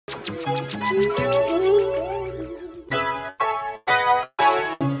What's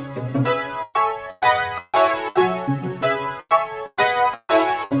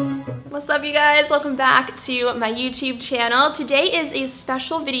up, you guys? Welcome back to my YouTube channel. Today is a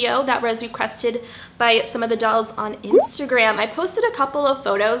special video that was requested by some of the dolls on Instagram. I posted a couple of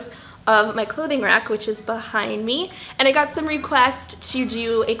photos of my clothing rack, which is behind me, and I got some requests to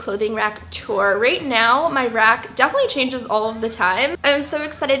do a clothing rack tour. Right now, my rack definitely changes all of the time. I'm so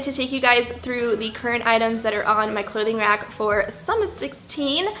excited to take you guys through the current items that are on my clothing rack for Summer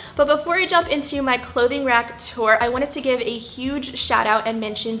 16. But before I jump into my clothing rack tour, I wanted to give a huge shout out and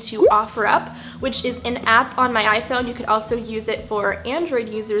mention to OfferUp, which is an app on my iPhone. You could also use it for Android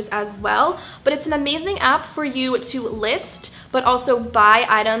users as well, but it's an amazing app for you to list but also buy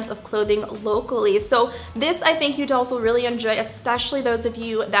items of clothing locally. So this, I think you dolls will really enjoy, especially those of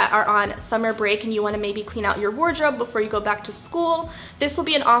you that are on summer break and you want to maybe clean out your wardrobe before you go back to school. This will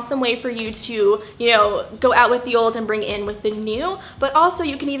be an awesome way for you to, go out with the old and bring in with the new, but also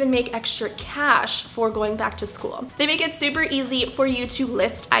you can even make extra cash for going back to school. They make it super easy for you to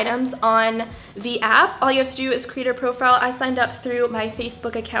list items on the app. All you have to do is create a profile. I signed up through my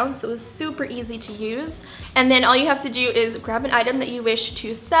Facebook account, so it was super easy to use. And then all you have to do is grab an item that you wish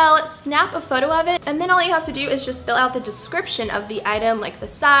to sell, snap a photo of it, and then all you have to do is just fill out the description of the item, like the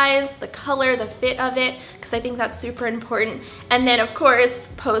size, the color, the fit of it, because I think that's super important. And then of course,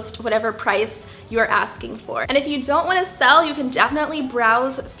 post whatever price you're asking for. And if you don't want to sell, you can definitely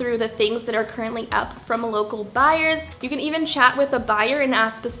browse through the things that are currently up from local buyers. You can even chat with the buyer and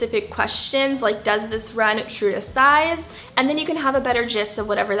ask specific questions like, does this run true to size? And then you can have a better gist of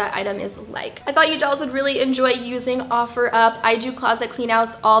whatever that item is like. I thought you dolls would really enjoy using OfferUp. I do closet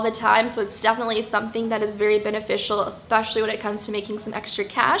cleanouts all the time, so it's definitely something that is very beneficial, especially when it comes to making some extra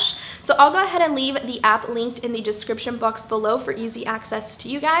cash. So I'll go ahead and leave the app linked in the description box below for easy access to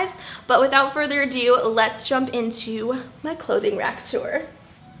you guys. But without further ado, let's jump into my clothing rack tour.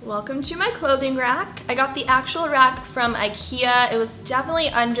 Welcome to my clothing rack. I got the actual rack from IKEA. It was definitely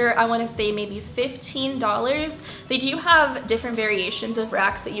under, I want to say maybe $15. They do have different variations of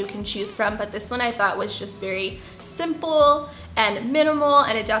racks that you can choose from, but this one I thought was just very simple and minimal,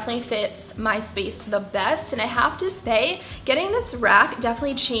 and it definitely fits my space the best. And I have to say, getting this rack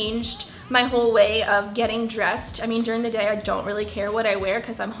definitely changed my whole way of getting dressed. I mean, during the day, I don't really care what I wear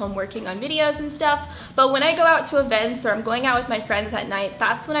because I'm home working on videos and stuff. But when I go out to events or I'm going out with my friends at night,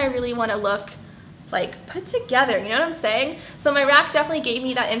 that's when I really want to look like put together, you know what I'm saying? So my rack definitely gave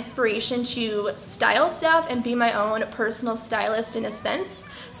me that inspiration to style stuff and be my own personal stylist in a sense.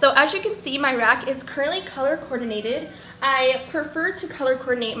 So as you can see, my rack is currently color coordinated. I prefer to color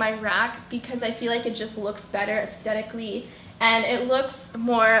coordinate my rack because I feel like it just looks better aesthetically, and it looks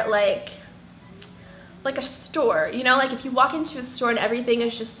more like a store, like if you walk into a store and everything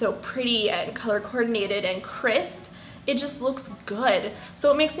is just so pretty and color coordinated and crisp, it just looks good.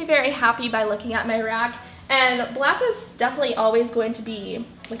 So it makes me very happy by looking at my rack. And black is definitely always going to be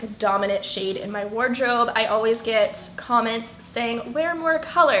like a dominant shade in my wardrobe. I always get comments saying, wear more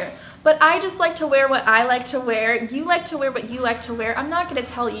color. But I just like to wear what I like to wear. You like to wear what you like to wear. I'm not gonna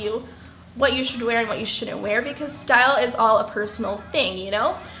tell you what you should wear and what you shouldn't wear because style is all a personal thing,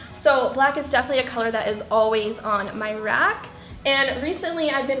 So black is definitely a color that is always on my rack. And recently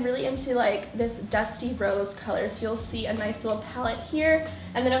I've been really into like this dusty rose color, so you'll see a nice little palette here.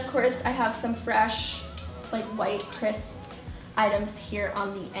 And then of course I have some fresh like white crisp items here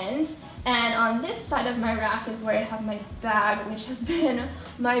on the end. And on this side of my rack is where I have my bag, which has been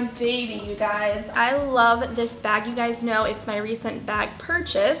my baby, you guys. I love this bag. You guys know it's my recent bag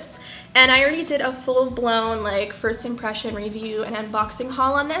purchase. And I already did a full-blown like first impression review and unboxing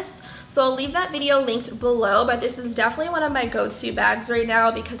haul on this. So I'll leave that video linked below, but this is definitely one of my go-to bags right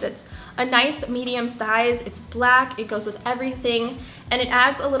now because it's a nice medium size, it's black, it goes with everything, and it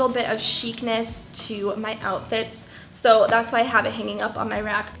adds a little bit of chicness to my outfits. So that's why I have it hanging up on my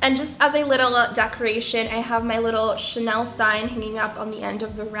rack. And just as a little decoration, I have my little Chanel sign hanging up on the end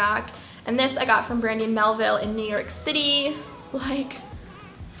of the rack. And this I got from Brandy Melville in New York City, like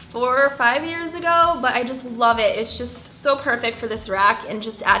 4 or 5 years ago, but I just love it. It's just so perfect for this rack and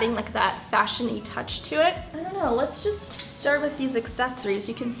just adding like that fashion-y touch to it. I don't know, let's just start with these accessories.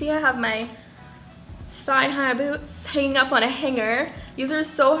 You can see I have my thigh-high boots hanging up on a hanger. These are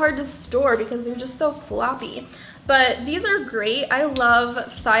so hard to store because they're just so floppy. But these are great. I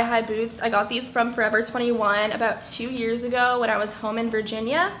love thigh-high boots. I got these from Forever 21 about 2 years ago when I was home in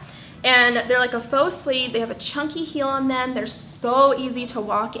Virginia. And they're like a faux suede. They have a chunky heel on them. They're so easy to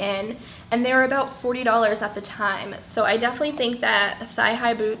walk in. And they were about $40 at the time. So I definitely think that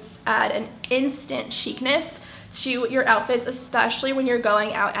thigh-high boots add an instant chicness to your outfits, especially when you're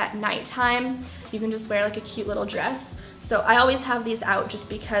going out at nighttime. You can just wear like a cute little dress. So I always have these out just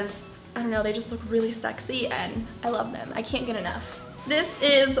because, I don't know, they just look really sexy and I love them. I can't get enough. This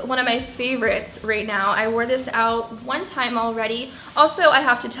is one of my favorites right now. I wore this out one time already. Also, I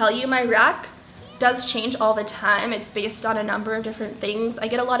have to tell you, my rack does change all the time. It's based on a number of different things. I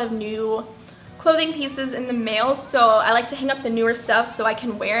get a lot of new clothing pieces in the mail, so I like to hang up the newer stuff so I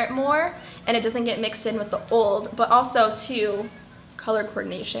can wear it more and it doesn't get mixed in with the old, but also too, color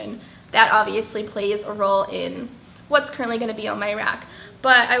coordination. That obviously plays a role in what's currently going to be on my rack.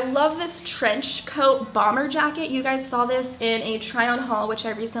 But I love this trench coat bomber jacket. You guys saw this in a try on haul which I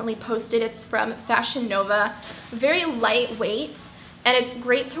recently posted. It's from Fashion Nova. Very lightweight. And it's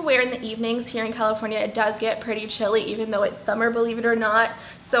great to wear in the evenings. Here in California, it does get pretty chilly even though it's summer, believe it or not.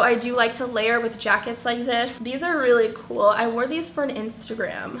 So I do like to layer with jackets like this. These are really cool. I wore these for an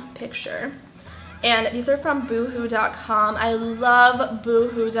Instagram picture. And these are from boohoo.com. I love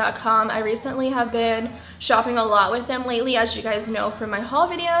boohoo.com. I recently have been shopping a lot with them lately, as you guys know from my haul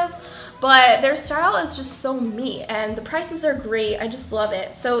videos. But their style is just so me and the prices are great. I just love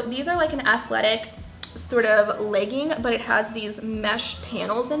it. So these are like an athletic sort of legging, but it has these mesh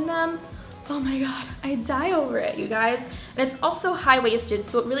panels in them. Oh my god, I die over it, you guys. And it's also high-waisted,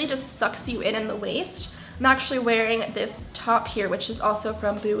 so it really just sucks you in the waist. I'm actually wearing this top here, which is also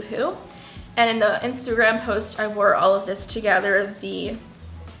from Boohoo. And in the Instagram post, I wore all of this together. The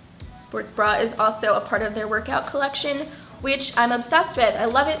sports bra is also a part of their workout collection, which I'm obsessed with. I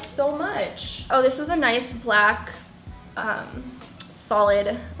love it so much. Oh, this is a nice black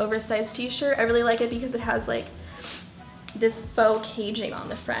solid oversized t-shirt. I really like it because it has like this faux caging on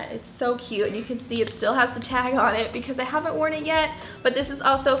the front. It's so cute, and you can see it still has the tag on it because I haven't worn it yet, but this is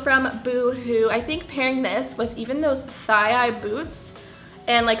also from Boohoo. I think pairing this with even those thigh-high boots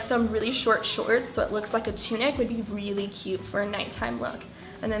and like some really short shorts so it looks like a tunic would be really cute for a nighttime look,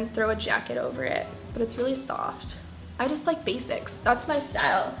 and then throw a jacket over it, but it's really soft. I just like basics. That's my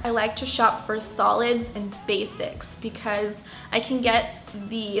style. I like to shop for solids and basics because I can get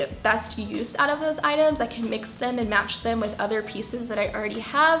the best use out of those items. I can mix them and match them with other pieces that I already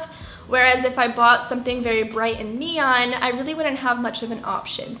have. Whereas if I bought something very bright and neon, I really wouldn't have much of an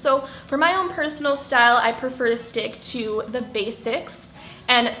option. So for my own personal style, I prefer to stick to the basics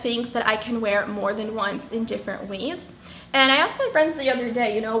and things that I can wear more than once in different ways. And I asked my friends the other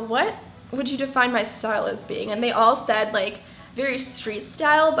day, you know, what would you define my style as being? And they all said like very street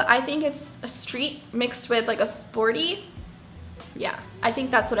style, but I think it's a street mixed with like a sporty. Yeah, I think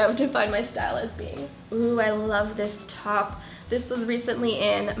that's what I would define my style as being. Ooh, I love this top. This was recently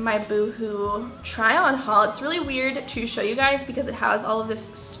in my Boohoo try on haul. It's really weird to show you guys because it has all of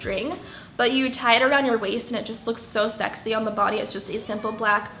this string, but you tie it around your waist and it just looks so sexy on the body. It's just a simple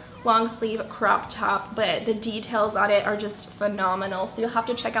black long sleeve crop top, but the details on it are just phenomenal. So you'll have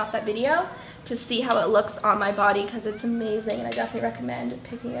to check out that video to see how it looks on my body because it's amazing, and I definitely recommend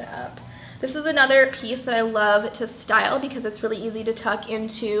picking it up. This is another piece that I love to style because it's really easy to tuck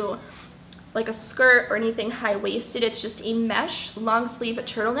into like a skirt or anything high-waisted. It's just a mesh long sleeve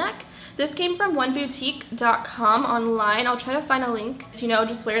turtleneck. This came from oneboutique.com online. I'll try to find a link. So, you know,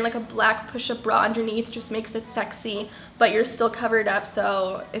 just wearing like a black push-up bra underneath just makes it sexy, but you're still covered up,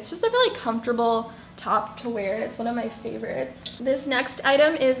 so it's just a really comfortable top to wear. It's one of my favorites. This next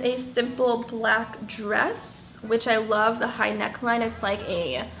item is a simple black dress, which I love the high neckline. It's like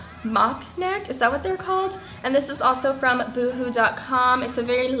a mock neck, is that what they're called? And this is also from boohoo.com. It's a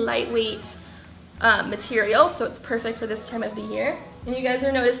very lightweight material, so it's perfect for this time of the year. And you guys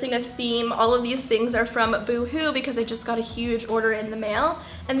are noticing a theme. All of these things are from Boohoo because I just got a huge order in the mail.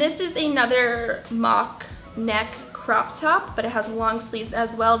 And this is another mock neck crop top, but it has long sleeves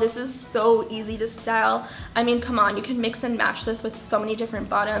as well. This is so easy to style. I mean, come on, you can mix and match this with so many different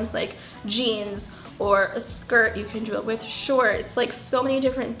bottoms, like jeans or a skirt. You can do it with shorts, like so many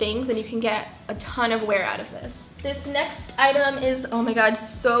different things, and you can get a ton of wear out of this. This next item is, oh my god,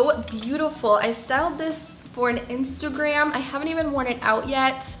 so beautiful. I styled this for an Instagram. I haven't even worn it out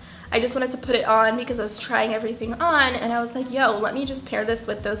yet. I just wanted to put it on because I was trying everything on, and I was like, yo, let me just pair this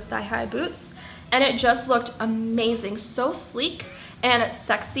with those thigh-high boots. And it just looked amazing, so sleek and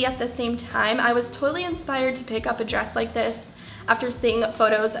sexy at the same time. I was totally inspired to pick up a dress like this after seeing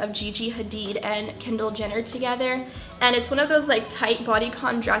photos of Gigi Hadid and Kendall Jenner together. And it's one of those like tight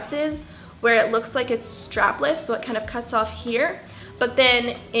bodycon dresses where it looks like it's strapless, so it kind of cuts off here, but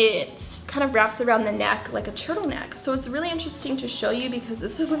then it kind of wraps around the neck like a turtleneck. So it's really interesting to show you because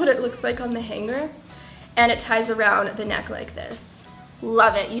this is what it looks like on the hanger, and it ties around the neck like this.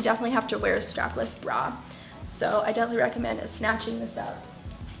 Love it. You definitely have to wear a strapless bra. So I definitely recommend snatching this up.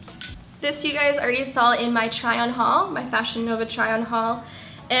 This you guys already saw in my try-on haul, my Fashion Nova try-on haul.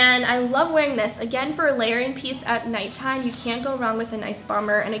 And I love wearing this. Again, for a layering piece at nighttime, you can't go wrong with a nice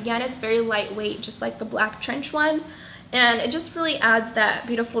bomber. And again, it's very lightweight, just like the black trench one. And it just really adds that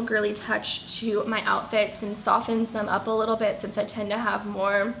beautiful girly touch to my outfits and softens them up a little bit, since I tend to have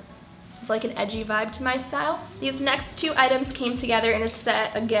more of like an edgy vibe to my style. These next two items came together in a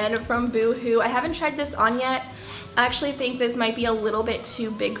set, again from Boohoo. I haven't tried this on yet. I actually think this might be a little bit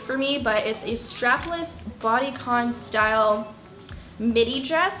too big for me, but it's a strapless bodycon style midi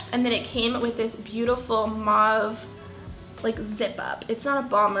dress, and then it came with this beautiful mauve like zip up. It's not a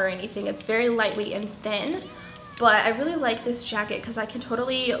bomber or anything, it's very lightweight and thin, but I really like this jacket because I can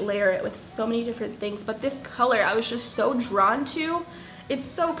totally layer it with so many different things. But this color I was just so drawn to. It's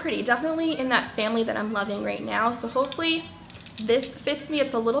so pretty, definitely in that family that I'm loving right now. So hopefully this fits me.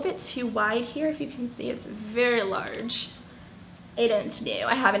 It's a little bit too wide here, if you can see. It's very large. 8-inch new.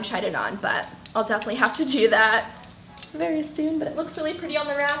 I haven't tried it on, but I'll definitely have to do that very soon. But it looks really pretty on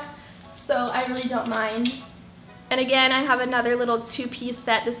the rack, so I really don't mind. And again, I have another little two-piece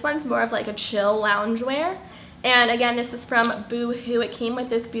set. This one's more of like a chill loungewear. And again, this is from Boohoo. It came with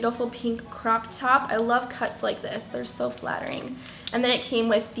this beautiful pink crop top. I love cuts like this. They're so flattering. And then it came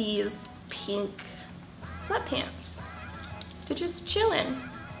with these pink sweatpants to just chill in.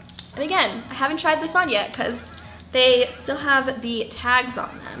 And again, I haven't tried this on yet because they still have the tags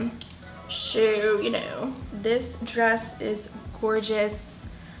on them. So, you know, this dress is gorgeous.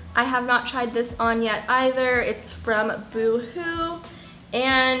 I have not tried this on yet either. It's from Boohoo.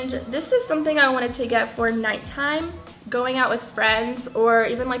 And this is something I wanted to get for nighttime, going out with friends, or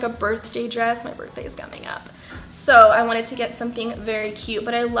even like a birthday dress. My birthday is coming up. So I wanted to get something very cute,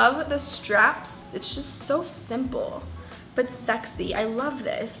 but I love the straps. It's just so simple, but sexy. I love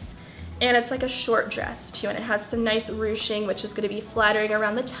this. And it's like a short dress too, and it has some nice ruching, which is gonna be flattering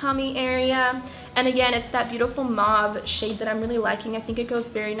around the tummy area. And again, it's that beautiful mauve shade that I'm really liking. I think it goes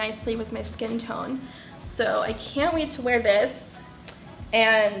very nicely with my skin tone. So I can't wait to wear this.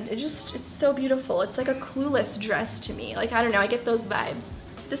 And it's so beautiful. It's like a Clueless dress to me. Like, I don't know, I get those vibes.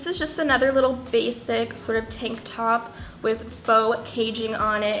 This is just another little basic sort of tank top with faux caging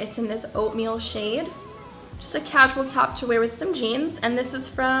on it. It's in this oatmeal shade. Just a casual top to wear with some jeans, and this is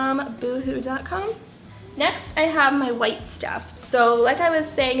from boohoo.com. Next, I have my white stuff. So like I was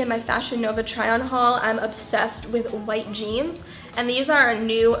saying in my Fashion Nova try-on haul, I'm obsessed with white jeans, and these are a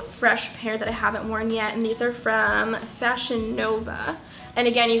new fresh pair that I haven't worn yet, and these are from Fashion Nova. And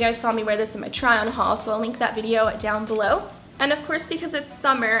again, you guys saw me wear this in my try-on haul, so I'll link that video down below. And of course, because it's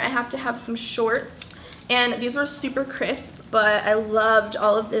summer, I have to have some shorts, and these were super crisp, but I loved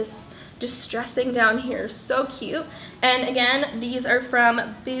all of this distressing down here. So cute. And again, these are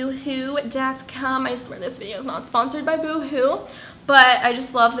from boohoo.com. I swear this video is not sponsored by Boohoo, but I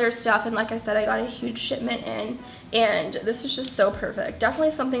just love their stuff, and like I said, I got a huge shipment in, and this is just so perfect.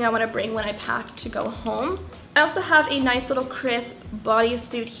 Definitely something I want to bring when I pack to go home. I also have a nice little crisp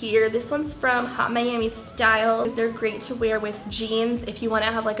bodysuit here. This one's from Hot Miami Style. They're great to wear with jeans if you want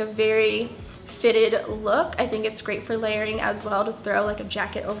to have like a very fitted look. I think it's great for layering as well, to throw like a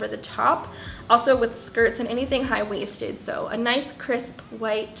jacket over the top. Also with skirts and anything high-waisted. So a nice crisp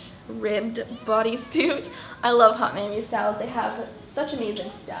white ribbed bodysuit. I love Hot Miami Styles. They have such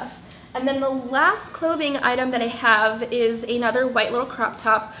amazing stuff. And then the last clothing item that I have is another white little crop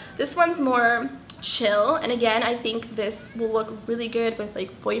top. This one's more chill, and again, I think this will look really good with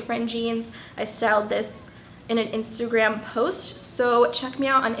like boyfriend jeans. I styled this in an Instagram post, so check me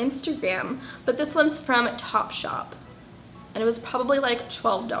out on Instagram. But this one's from Topshop, and it was probably like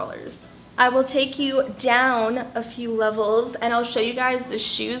 $12. I will take you down a few levels and I'll show you guys the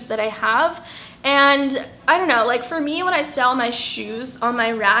shoes that I have. And I don't know, like for me, when I style my shoes on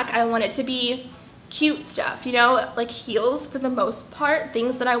my rack, I want it to be cute stuff, you know, like heels for the most part,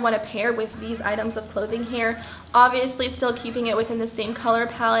 things that I want to pair with these items of clothing here. Obviously still keeping it within the same color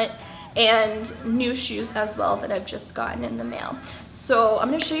palette, and new shoes as well that I've just gotten in the mail. So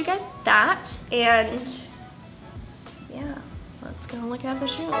I'm gonna show you guys that, and yeah, let's go look at the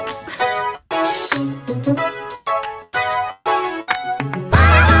shoes.